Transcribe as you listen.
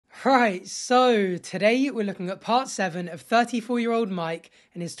Right, so today we're looking at part 7 of 34-year-old Mike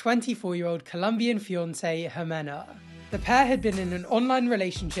and his 24-year-old Colombian fiancée, Ximena. The pair had been in an online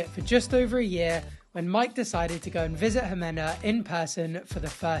relationship for just over a year when Mike decided to go and visit Ximena in person for the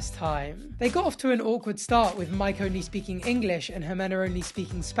first time. They got off to an awkward start with Mike only speaking English and Ximena only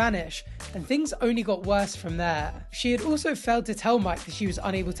speaking Spanish, and things only got worse from there. She had also failed to tell Mike that she was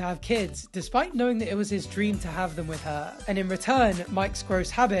unable to have kids, despite knowing that it was his dream to have them with her. And in return, Mike's gross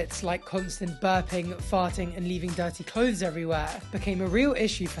habits, like constant burping, farting, and leaving dirty clothes everywhere, became a real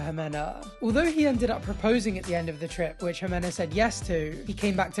issue for Ximena. Although he ended up proposing at the end of the trip, which Ximena said yes to, he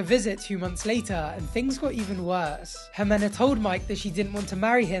came back to visit 2 months later, and things got even worse. Ximena told Mike that she didn't want to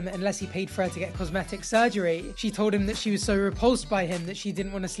marry him unless he paid for her to get cosmetic surgery. She told him that she was so repulsed by him that she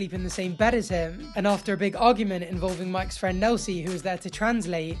didn't want to sleep in the same bed as him. And after a big argument involving Mike's friend Nelsie, who was there to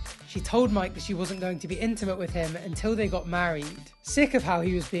translate, she told Mike that she wasn't going to be intimate with him until they got married. Sick of how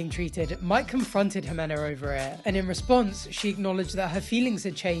he was being treated, Mike confronted Ximena over it, and in response, she acknowledged that her feelings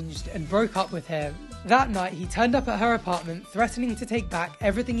had changed and broke up with him. That night, he turned up at her apartment, threatening to take back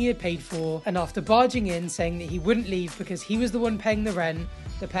everything he had paid for, and after barging in, saying that he wouldn't leave because he was the one paying the rent,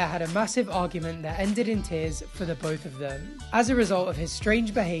 the pair had a massive argument that ended in tears for the both of them. As a result of his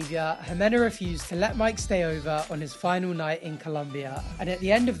strange behaviour, Ximena refused to let Mike stay over on his final night in Colombia. And at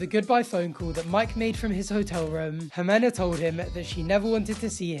the end of the goodbye phone call that Mike made from his hotel room, Ximena told him that she never wanted to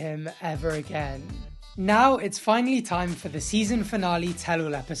see him ever again. Now it's finally time for the season finale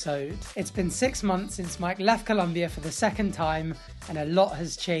tell-all episode. It's been 6 months since Mike left Colombia for the second time, and a lot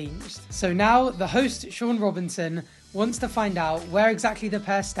has changed. So now the host, Sean Robinson, wants to find out where exactly the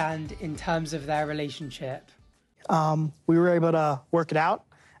pair stand in terms of their relationship. We were able to work it out,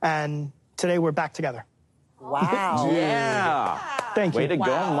 and today we're back together. Wow. Yeah. Thank you. Way to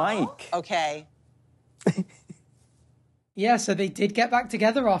go, Mike. Okay. Yeah, so they did get back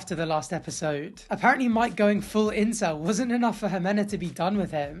together after the last episode. Apparently Mike going full incel wasn't enough for Ximena to be done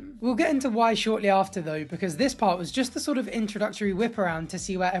with him. We'll get into why shortly after though, because this part was just the sort of introductory whip around to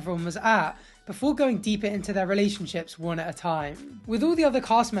see where everyone was at, before going deeper into their relationships one at a time. With all the other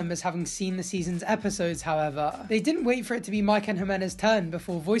cast members having seen the season's episodes, however, they didn't wait for it to be Mike and Ximena's turn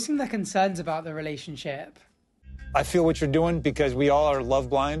before voicing their concerns about the relationship. I feel what you're doing because we all are love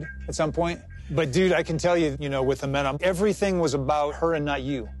blind at some point. But dude, I can tell you, with Ximena, everything was about her and not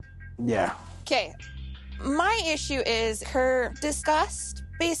you. Yeah. Okay, my issue is her disgust,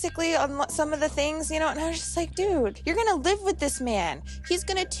 basically, on some of the things, and I was just like, dude, you're gonna live with this man. He's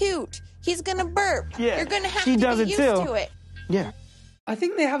gonna toot. He's gonna burp. Yeah, you're gonna have she to does get it used too. to it. Yeah. I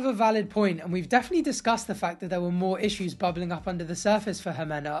think they have a valid point, and we've definitely discussed the fact that there were more issues bubbling up under the surface for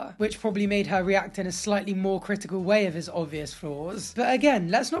Ximena, which probably made her react in a slightly more critical way of his obvious flaws. But again,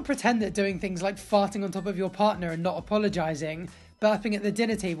 let's not pretend that doing things like farting on top of your partner and not apologising, burping at the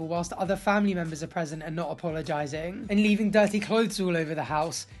dinner table whilst other family members are present and not apologising, and leaving dirty clothes all over the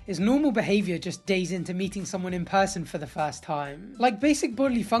house is normal behaviour just days into meeting someone in person for the first time. Like, basic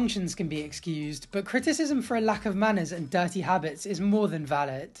bodily functions can be excused, but criticism for a lack of manners and dirty habits is more than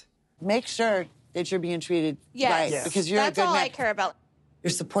valid. Make sure that you're being treated right, Yes. because you're That's a good all man. I care about.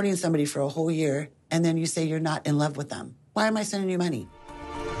 You're supporting somebody for a whole year, and then you say you're not in love with them. Why am I sending you money?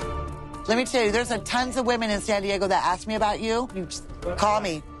 Let me tell you, there's tons of women in San Diego that ask me about you. You just call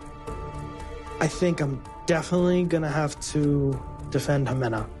me. I think I'm definitely gonna have to defend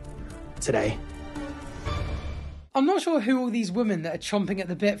Ximena today. I'm not sure who all these women that are chomping at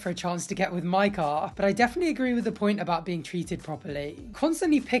the bit for a chance to get with Mike are, but I definitely agree with the point about being treated properly.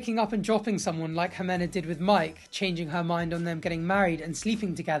 Constantly picking up and dropping someone like Ximena did with Mike, changing her mind on them getting married and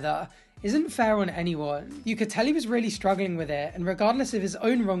sleeping together, isn't fair on anyone. You could tell he was really struggling with it, and regardless of his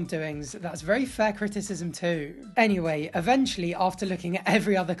own wrongdoings, that's very fair criticism too. Anyway, eventually, after looking at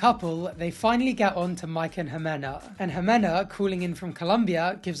every other couple, they finally get on to Mike and Ximena. And Ximena, calling in from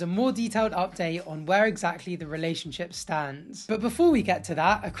Colombia, gives a more detailed update on where exactly the relationship stands. But before we get to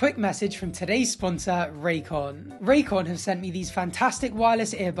that, a quick message from today's sponsor, Raycon. Raycon have sent me these fantastic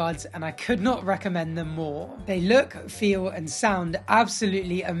wireless earbuds, and I could not recommend them more. They look, feel, and sound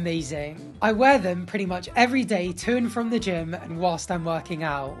absolutely amazing. I wear them pretty much every day to and from the gym and whilst I'm working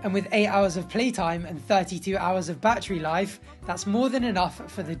out. And with 8 hours of playtime and 32 hours of battery life, that's more than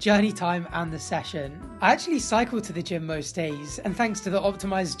enough for the journey time and the session. I actually cycle to the gym most days, and thanks to the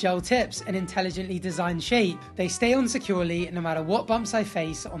optimized gel tips and intelligently designed shape, they stay on securely no matter what bumps I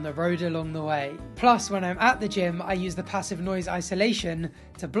face on the road along the way. Plus, when I'm at the gym, I use the passive noise isolation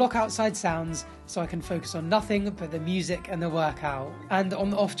to block outside sounds so I can focus on nothing but the music and the workout. And on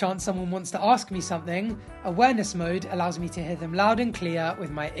the off chance someone wants to ask me something, awareness mode allows me to hear them loud and clear with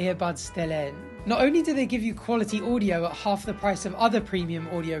my earbuds still in. Not only do they give you quality audio at half the price of other premium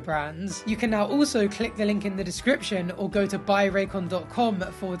audio brands, you can now also click the link in the description or go to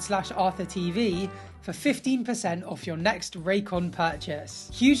buyraycon.com/ArthurTV for 15% off your next Raycon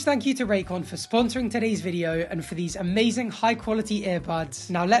purchase. Huge thank you to Raycon for sponsoring today's video and for these amazing high quality earbuds.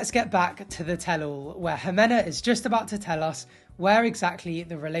 Now let's get back to the tell-all, where Ximena is just about to tell us where exactly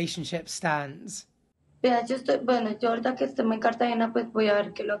the relationship stands. Vea, yo ahorita que estoy en Cartagena, pues voy a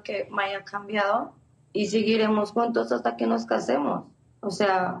ver qué es lo que me haya cambiado y seguiremos juntos hasta que nos casemos. O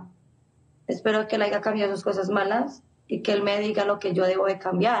sea, espero que él haya cambiado sus cosas malas y que él me diga lo que yo debo de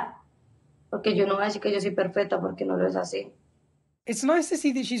cambiar. Porque yo no voy a decir que yo soy perfecta porque no lo es así. It's nice to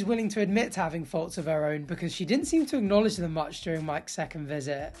see that she's willing to admit to having faults of her own, because she didn't seem to acknowledge them much during Mike's second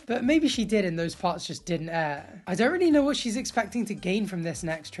visit. But maybe she did and those parts just didn't air. I don't really know what she's expecting to gain from this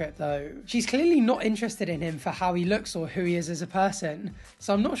next trip though. She's clearly not interested in him for how he looks or who he is as a person,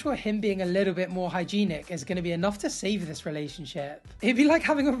 so I'm not sure him being a little bit more hygienic is going to be enough to save this relationship. It'd be like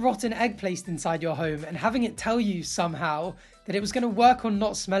having a rotten egg placed inside your home and having it tell you somehow that it was going to work on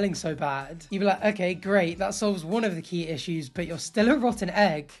not smelling so bad. You'd be like, okay, great, that solves one of the key issues, but you're still a rotten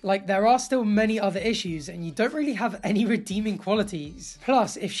egg. Like, there are still many other issues and you don't really have any redeeming qualities.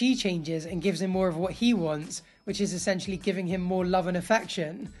 Plus, if she changes and gives him more of what he wants, which is essentially giving him more love and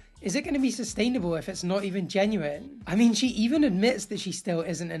affection, is it going to be sustainable if it's not even genuine? I mean, she even admits that she still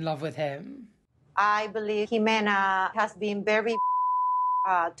isn't in love with him. I believe Ximena has been very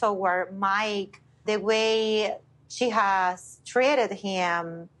toward Mike, the way she has treated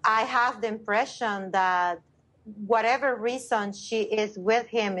him. I have the impression that whatever reason she is with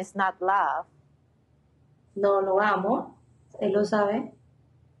him is not love. No lo amo, él lo sabe.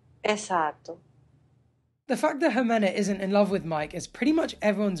 Exacto. The fact that Ximena isn't in love with Mike is pretty much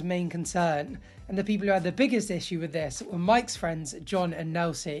everyone's main concern, and the people who had the biggest issue with this were Mike's friends John and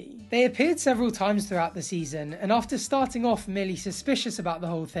Nelsie. They appeared several times throughout the season, and after starting off merely suspicious about the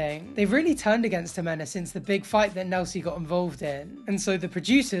whole thing, they've really turned against Ximena since the big fight that Nelsie got involved in. And so the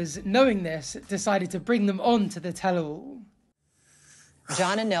producers, knowing this, decided to bring them on to the tell-all.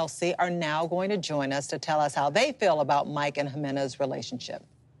 John and Nelsie are now going to join us to tell us how they feel about Mike and Ximena's relationship.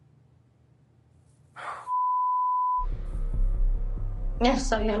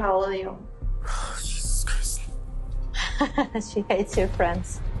 Esa vieja la odio. Jesus Christ. She hates your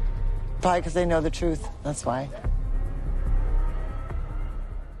friends. Probably because they know the truth. That's why.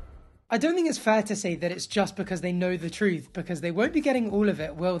 I don't think it's fair to say that it's just because they know the truth, because they won't be getting all of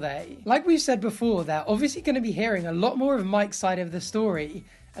it, will they? Like we've said before, they're obviously going to be hearing a lot more of Mike's side of the story,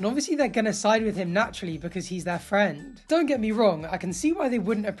 and obviously they're going to side with him naturally because he's their friend. Don't get me wrong, I can see why they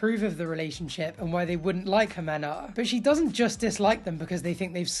wouldn't approve of the relationship and why they wouldn't like Ximena, but she doesn't just dislike them because they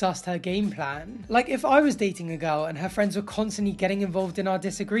think they've sussed her game plan. Like, if I was dating a girl and her friends were constantly getting involved in our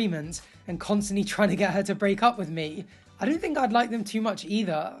disagreements and constantly trying to get her to break up with me, I don't think I'd like them too much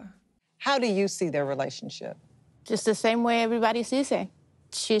either. How do you see their relationship? Just the same way everybody sees it.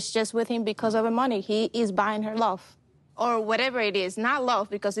 She's just with him because of the money. He is buying her love. Or whatever it is. Not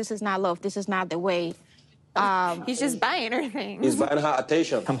love, because this is not love. This is not the way. He's just buying her things. He's buying her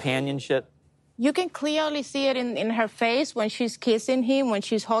attention. Companionship. You can clearly see it in her face when she's kissing him, when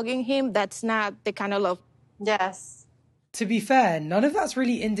she's hugging him. That's not the kind of love. Yes. To be fair, none of that's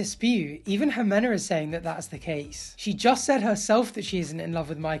really in dispute. Even Ximena is saying that that's the case. She just said herself that she isn't in love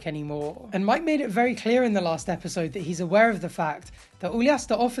with Mike anymore. And Mike made it very clear in the last episode that he's aware of the fact that all he has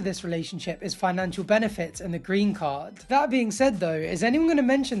to offer this relationship is financial benefits and the green card. That being said though, is anyone going to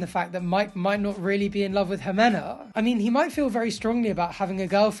mention the fact that Mike might not really be in love with Ximena? I mean, he might feel very strongly about having a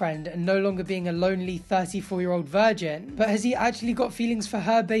girlfriend and no longer being a lonely 34-year-old virgin, but has he actually got feelings for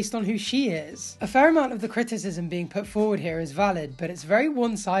her based on who she is? A fair amount of the criticism being put forward here is valid, but it's very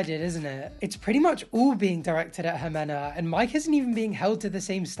one-sided, isn't it? It's pretty much all being directed at Ximena, and Mike isn't even being held to the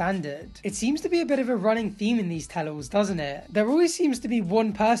same standard. It seems to be a bit of a running theme in these tell-alls, doesn't it? There always seems to be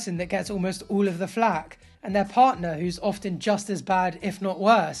one person that gets almost all of the flack, and their partner, who's often just as bad, if not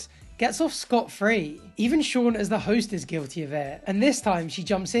worse, gets off scot-free. Even Sean as the host is guilty of it, and this time she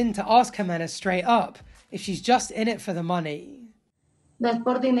jumps in to ask Ximena straight up if she's just in it for the money. No es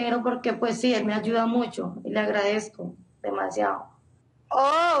por dinero porque pues sí, él me ayuda mucho y le agradezco demasiado.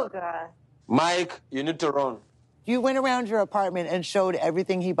 Oh, God. Mike, you need to run. You went around your apartment and showed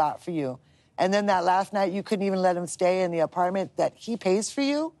everything he bought for you. And then that last night, you couldn't even let him stay in the apartment that he pays for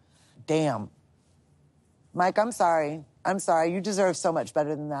you? Damn. Mike, I'm sorry. I'm sorry. You deserve so much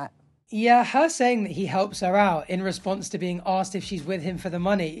better than that. Yeah, her saying that he helps her out in response to being asked if she's with him for the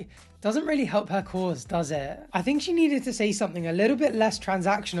money doesn't really help her cause, does it? I think she needed to say something a little bit less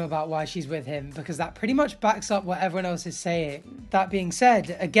transactional about why she's with him, because that pretty much backs up what everyone else is saying. That being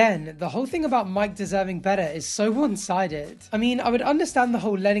said, again, the whole thing about Mike deserving better is so one-sided. I mean, I would understand the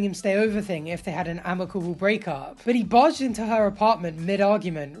whole letting him stay over thing if they had an amicable breakup, but he barged into her apartment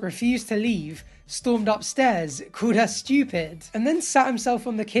mid-argument, refused to leave, stormed upstairs, called her stupid, and then sat himself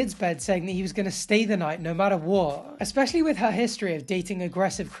on the kid's bed saying that he was going to stay the night no matter what. Especially with her history of dating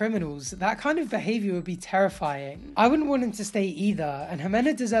aggressive criminals, that kind of behaviour would be terrifying. I wouldn't want him to stay either, and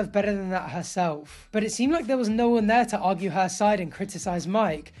Ximena deserved better than that herself. But it seemed like there was no one there to argue her side and criticise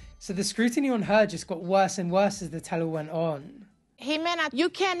Mike, so the scrutiny on her just got worse and worse as the tell-all went on. Ximena, you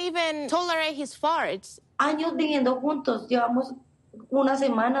can't even tolerate his farts. Años viviendo juntos, llevamos una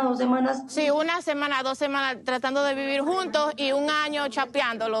semana, 2 semanas. Sí, una semana, 2 semanas tratando de vivir juntos y un año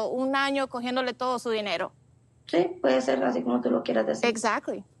chapeándolo, un año cogiéndole todo su dinero. Sí, puede ser así como tú lo quieras decir.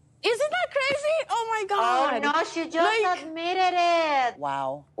 Exactly. Isn't that crazy? Oh my God. Oh no, she just admitted it.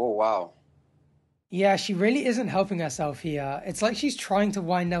 Wow. Oh, wow. Yeah, she really isn't helping herself here. It's like she's trying to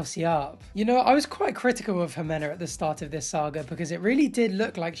wind Elsie up. You know, I was quite critical of Ximena at the start of this saga because it really did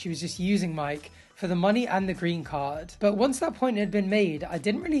look like she was just using Mike for the money and the green card. But once that point had been made, I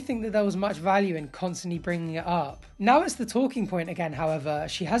didn't really think that there was much value in constantly bringing it up. Now it's the talking point again, however,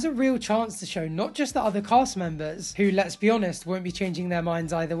 she has a real chance to show not just the other cast members, who, let's be honest, won't be changing their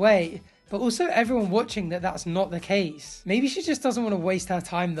minds either way, but also everyone watching that that's not the case. Maybe she just doesn't want to waste her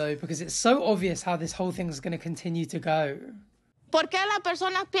time though, because it's so obvious how this whole thing is going to continue to go. ¿Por qué las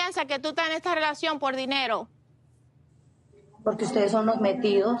personas piensan que tú estás en esta relación por dinero? Porque ustedes son los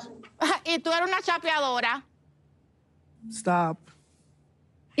metidos. Y tú eres una chapeadora. Stop.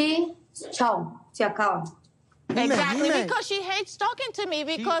 Y chao, se acaba. Exactly, because she hates talking to me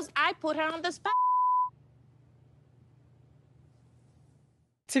because I put her on the spot.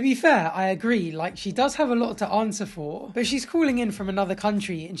 To be fair, I agree, like she does have a lot to answer for, but she's calling in from another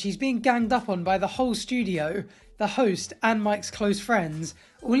country and she's being ganged up on by the whole studio, the host and Mike's close friends,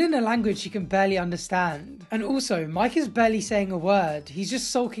 all in a language she can barely understand. And also, Mike is barely saying a word, he's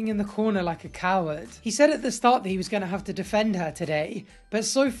just sulking in the corner like a coward. He said at the start that he was going to have to defend her today, but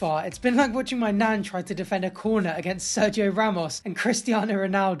so far it's been like watching my nan try to defend a corner against Sergio Ramos and Cristiano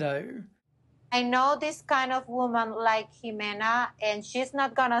Ronaldo. I know this kind of woman like Ximena, and she's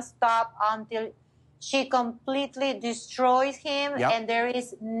not gonna stop until she completely destroys him, and there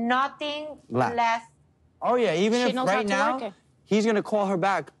is nothing left. Oh yeah, even if right now he's gonna call her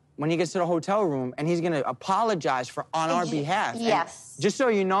back when he gets to the hotel room, and he's gonna apologize on our behalf. Yes. And just so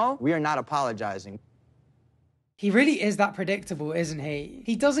you know, we are not apologizing. He really is that predictable, isn't he?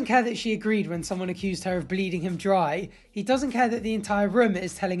 He doesn't care that she agreed when someone accused her of bleeding him dry. He doesn't care that the entire room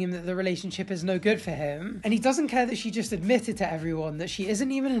is telling him that the relationship is no good for him. And he doesn't care that she just admitted to everyone that she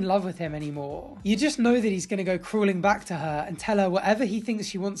isn't even in love with him anymore. You just know that he's going to go crawling back to her and tell her whatever he thinks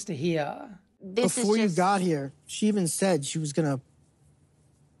she wants to hear. Before you got here, she even said she was going to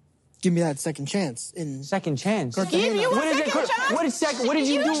give me that second chance. Second chance? Give you a second chance? What did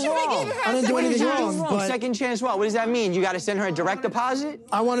you do wrong? I didn't do anything wrong, but... Second chance what? What does that mean? You got to send her a direct deposit?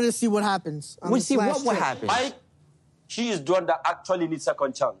 I wanted to see what happens. We'll see what happens. Mike, she is the one that actually needs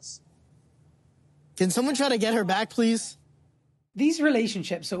second chance. Can someone try to get her back, please? These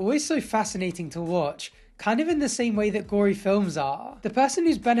relationships are always so fascinating to watch, kind of in the same way that gory films are. The person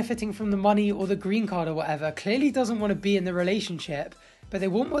who's benefiting from the money or the green card or whatever clearly doesn't want to be in the relationship, but they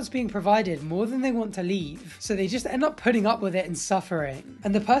want what's being provided more than they want to leave, so they just end up putting up with it and suffering.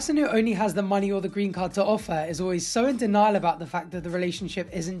 And the person who only has the money or the green card to offer is always so in denial about the fact that the relationship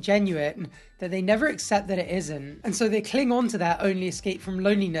isn't genuine that they never accept that it isn't, and so they cling on to their only escape from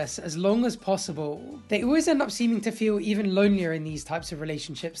loneliness as long as possible. They always end up seeming to feel even lonelier in these types of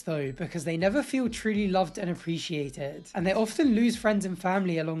relationships though, because they never feel truly loved and appreciated, and they often lose friends and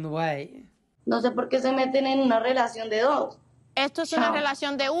family along the way. No sé por qué se meten en una relación de dos. Esto es una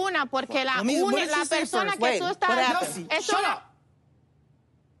relación de una, porque la persona que tú estás... Shut up!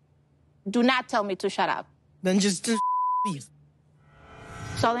 Do not tell me to shut up. Then just leave.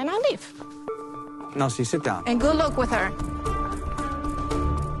 So then I leave. No, see, sit down. And good luck with her.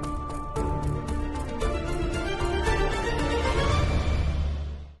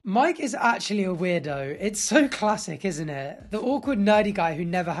 Mike is actually a weirdo. It's so classic, isn't it? The awkward nerdy guy who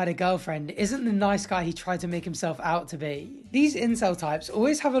never had a girlfriend isn't the nice guy he tried to make himself out to be. These incel types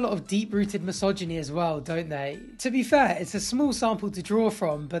always have a lot of deep-rooted misogyny as well, don't they? To be fair, it's a small sample to draw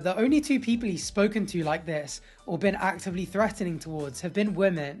from, but the only two people he's spoken to like this, or been actively threatening towards have been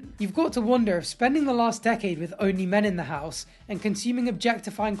women. You've got to wonder if spending the last decade with only men in the house and consuming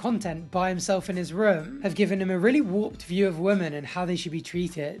objectifying content by himself in his room have given him a really warped view of women and how they should be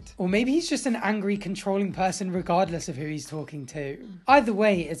treated. Or maybe he's just an angry, controlling person regardless of who he's talking to. Either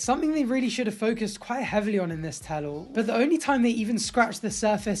way, it's something they really should have focused quite heavily on in this tell-all, but the only time they even scratched the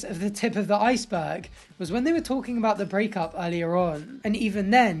surface of the tip of the iceberg was when they were talking about the breakup earlier on. And even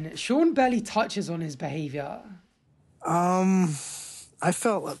then, Sean barely touches on his behaviour. I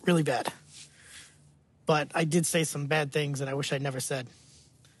felt really bad. But I did say some bad things that I wish I'd never said.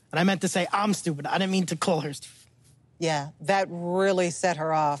 And I meant to say I'm stupid. I didn't mean to call her stupid. Yeah, that really set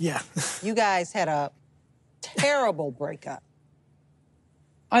her off. Yeah. You guys had a terrible breakup.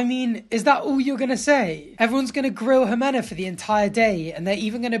 I mean, is that all you're going to say? Everyone's going to grill Ximena for the entire day, and they're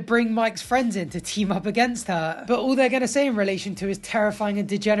even going to bring Mike's friends in to team up against her. But all they're going to say in relation to his terrifying and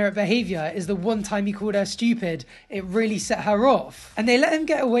degenerate behaviour is the one time he called her stupid, it really set her off. And they let him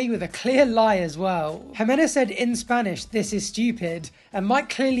get away with a clear lie as well. Ximena said in Spanish, "This is stupid," and Mike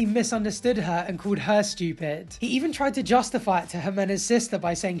clearly misunderstood her and called her stupid. He even tried to justify it to Ximena's sister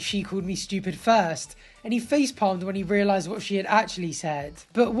by saying she called me stupid first, and he facepalmed when he realised what she had actually said.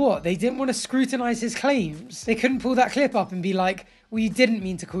 But what, they didn't want to scrutinise his claims? They couldn't pull that clip up and be like, well, you didn't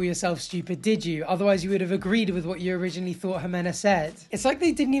mean to call yourself stupid, did you? Otherwise you would have agreed with what you originally thought Ximena said. It's like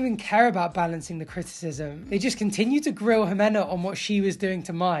they didn't even care about balancing the criticism. They just continued to grill Ximena on what she was doing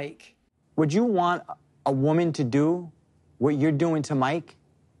to Mike. Would you want a woman to do what you're doing to Mike?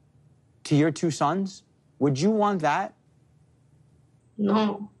 To your two sons? Would you want that?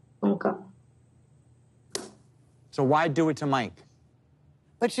 No, nunca. So why do it to Mike?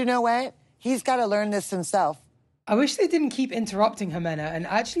 But you know what? He's got to learn this himself. I wish they didn't keep interrupting Ximena and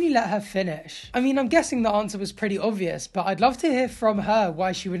actually let her finish. I mean, I'm guessing the answer was pretty obvious, but I'd love to hear from her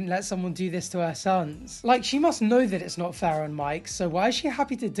why she wouldn't let someone do this to her sons. Like, she must know that it's not fair on Mike, so why is she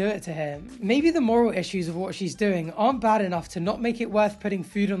happy to do it to him? Maybe the moral issues of what she's doing aren't bad enough to not make it worth putting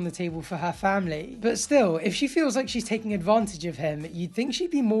food on the table for her family. But still, if she feels like she's taking advantage of him, you'd think she'd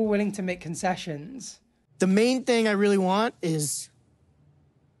be more willing to make concessions. The main thing I really want is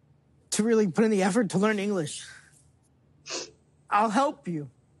to really put in the effort to learn English. I'll help you.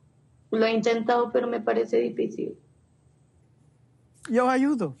 Lo he intentado, pero me parece difícil. Yo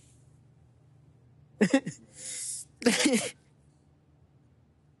ayudo.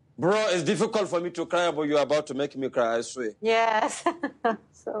 Bro, it's difficult for me to cry, but you're about to make me cry, I swear. Yes.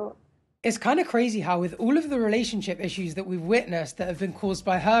 So... It's kind of crazy how with all of the relationship issues that we've witnessed that have been caused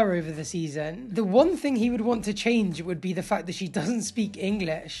by her over the season, the one thing he would want to change would be the fact that she doesn't speak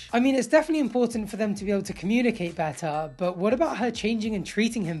English. I mean, it's definitely important for them to be able to communicate better, but what about her changing and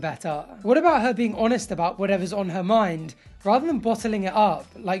treating him better? What about her being honest about whatever's on her mind, rather than bottling it up,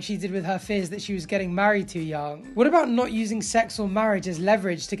 like she did with her fears that she was getting married too young? What about not using sex or marriage as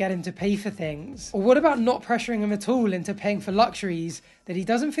leverage to get him to pay for things? Or what about not pressuring him at all into paying for luxuries that he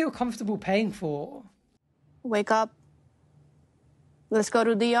doesn't feel comfortable paying for? Wake up. Let's go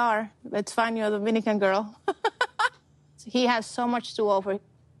to DR. Let's find you a Dominican girl. He has so much to offer.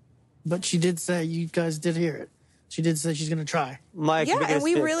 But she did say, you guys did hear it. She did say she's going to try. Mike, yeah, and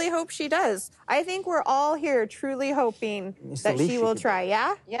we really hope she does. I think we're all here truly hoping that she will try,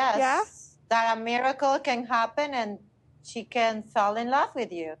 yeah? Yes. Yeah? That a miracle can happen and she can fall in love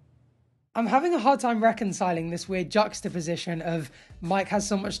with you. I'm having a hard time reconciling this weird juxtaposition of Mike has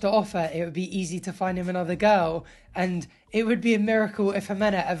so much to offer, it would be easy to find him another girl, and it would be a miracle if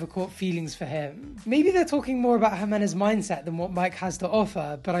Ximena ever caught feelings for him. Maybe they're talking more about Ximena's mindset than what Mike has to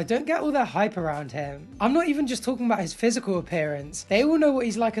offer, but I don't get all their hype around him. I'm not even just talking about his physical appearance. They all know what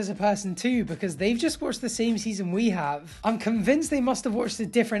he's like as a person too, because they've just watched the same season we have. I'm convinced they must have watched a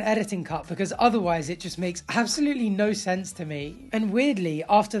different editing cut, because otherwise it just makes absolutely no sense to me. And weirdly,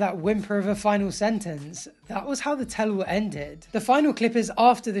 after that whimper of a final sentence, that was how the tell-all ended. The final clip is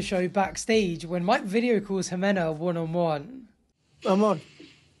after the show backstage, when Mike video calls Ximena one-on-one. Amor,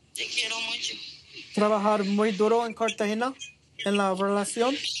 te quiero mucho. ¿Trabajar muy duro en Cartagena? ¿En la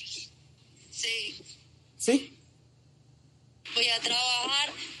relación? Sí. ¿Sí? Voy a trabajar,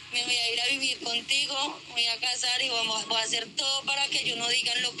 me voy a ir a vivir contigo, voy a casar y voy a hacer todo para que ellos no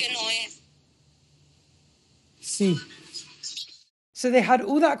digan lo que no es. Sí. So they had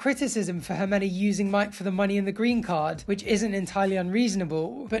all that criticism for Ximena using Mike for the money and the green card, which isn't entirely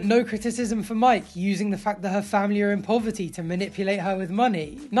unreasonable, but no criticism for Mike using the fact that her family are in poverty to manipulate her with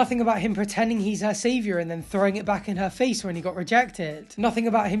money. Nothing about him pretending he's her savior and then throwing it back in her face when he got rejected. Nothing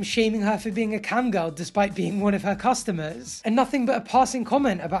about him shaming her for being a cam girl despite being one of her customers. And nothing but a passing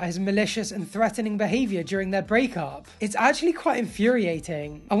comment about his malicious and threatening behavior during their breakup. It's actually quite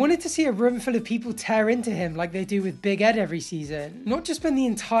infuriating. I wanted to see a room full of people tear into him like they do with Big Ed every season, not just spend the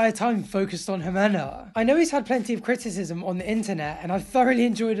entire time focused on Ximena. I know he's had plenty of criticism on the internet, and I've thoroughly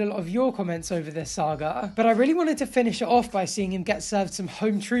enjoyed a lot of your comments over this saga, but I really wanted to finish it off by seeing him get served some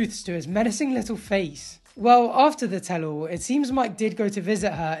home truths to his menacing little face. Well, after the tell-all, it seems Mike did go to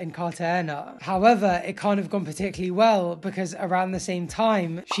visit her in Cartagena. However, it can't have gone particularly well because around the same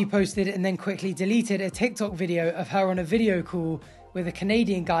time, she posted and then quickly deleted a TikTok video of her on a video call with a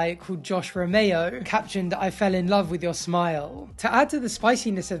Canadian guy called Josh Romeo, captioned, "I fell in love with your smile." To add to the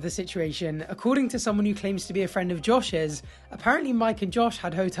spiciness of the situation, according to someone who claims to be a friend of Josh's, apparently Mike and Josh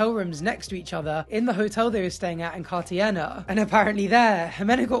had hotel rooms next to each other in the hotel they were staying at in Cartagena, and apparently there,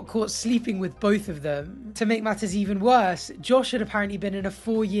 Ximena got caught sleeping with both of them. To make matters even worse, Josh had apparently been in a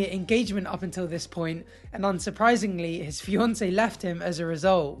 4-year engagement up until this point, and unsurprisingly, his fiancé left him as a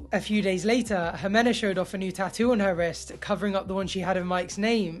result. A few days later, Ximena showed off a new tattoo on her wrist, covering up the one she had of Mike's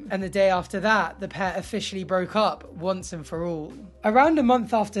name, and the day after that, the pair officially broke up once and for all. Around a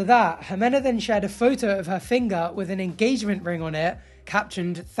month after that, Ximena then shared a photo of her finger with an engagement ring on it,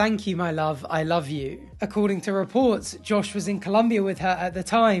 captioned, "Thank you, my love, I love you." According to reports, Josh was in Colombia with her at the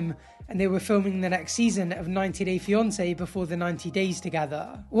time, and they were filming the next season of 90 Day Fiancé before the 90 days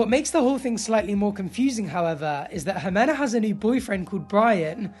together. What makes the whole thing slightly more confusing, however, is that Ximena has a new boyfriend called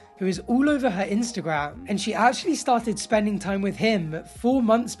Brian, who is all over her Instagram, and she actually started spending time with him 4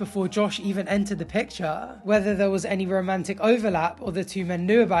 months before Josh even entered the picture. Whether there was any romantic overlap or the two men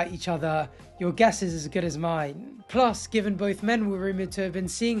knew about each other, your guess is as good as mine. Plus, given both men were rumoured to have been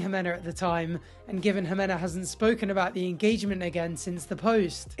seeing Ximena at the time, and given Ximena hasn't spoken about the engagement again since the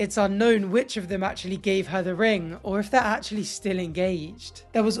post, it's unknown which of them actually gave her the ring, or if they're actually still engaged.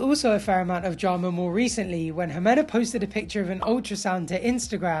 There was also a fair amount of drama more recently when Ximena posted a picture of an ultrasound to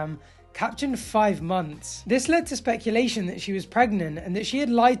Instagram, captioned 5 months. This led to speculation that she was pregnant and that she had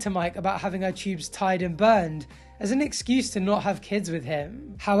lied to Mike about having her tubes tied and burned as an excuse to not have kids with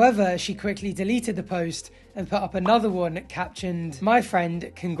him. However, she quickly deleted the post and put up another one captioned, "My friend,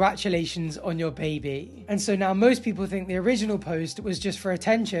 congratulations on your baby." And so now most people think the original post was just for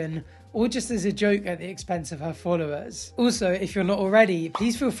attention or just as a joke at the expense of her followers. Also, if you're not already,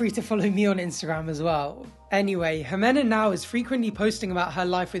 please feel free to follow me on Instagram as well. Anyway, Ximena now is frequently posting about her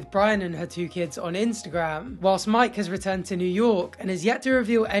life with Brian and her 2 kids on Instagram, whilst Mike has returned to New York and has yet to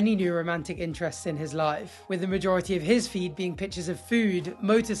reveal any new romantic interests in his life, with the majority of his feed being pictures of food,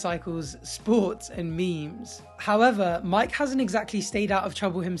 motorcycles, sports, and memes. However, Mike hasn't exactly stayed out of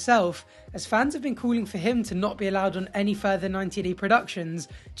trouble himself, as fans have been calling for him to not be allowed on any further 90 Day productions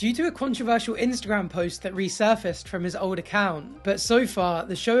due to a controversial Instagram post that resurfaced from his old account. But so far,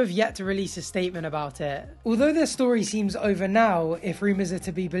 the show have yet to release a statement about it. Although their story seems over now, if rumours are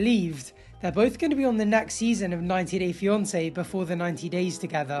to be believed, they're both going to be on the next season of 90 Day Fiancé before the 90 days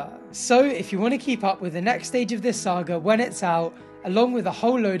together. So if you want to keep up with the next stage of this saga when it's out, along with a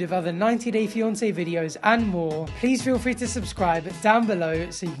whole load of other 90 Day Fiancé videos and more, please feel free to subscribe down below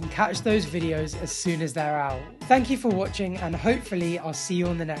so you can catch those videos as soon as they're out. Thank you for watching, and hopefully I'll see you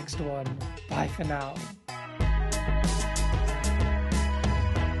on the next one. Bye for now.